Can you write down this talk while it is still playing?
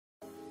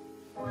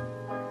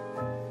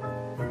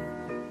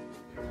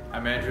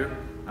I'm Andrew.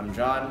 I'm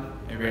John,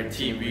 and we're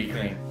Team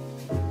Reclaim.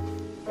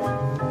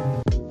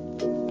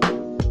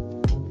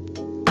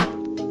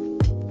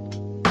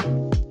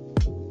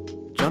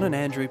 John and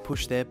Andrew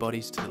push their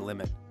bodies to the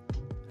limit,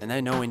 and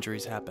they know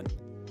injuries happen.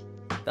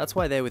 That's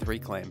why they're with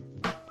Reclaim.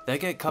 They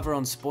get cover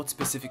on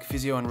sport-specific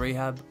physio and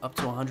rehab up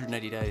to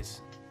 180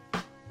 days.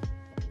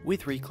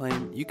 With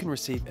Reclaim, you can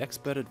receive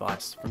expert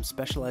advice from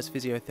specialised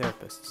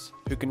physiotherapists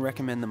who can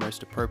recommend the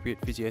most appropriate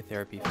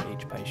physiotherapy for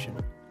each patient.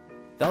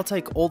 They'll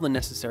take all the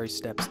necessary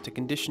steps to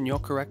condition your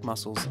correct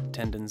muscles,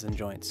 tendons and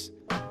joints.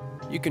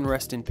 You can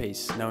rest in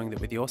peace knowing that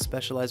with your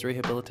specialised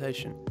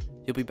rehabilitation,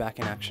 you'll be back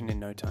in action in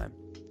no time.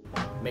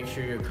 Make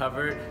sure you're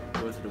covered.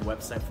 Go to the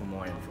website for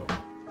more info.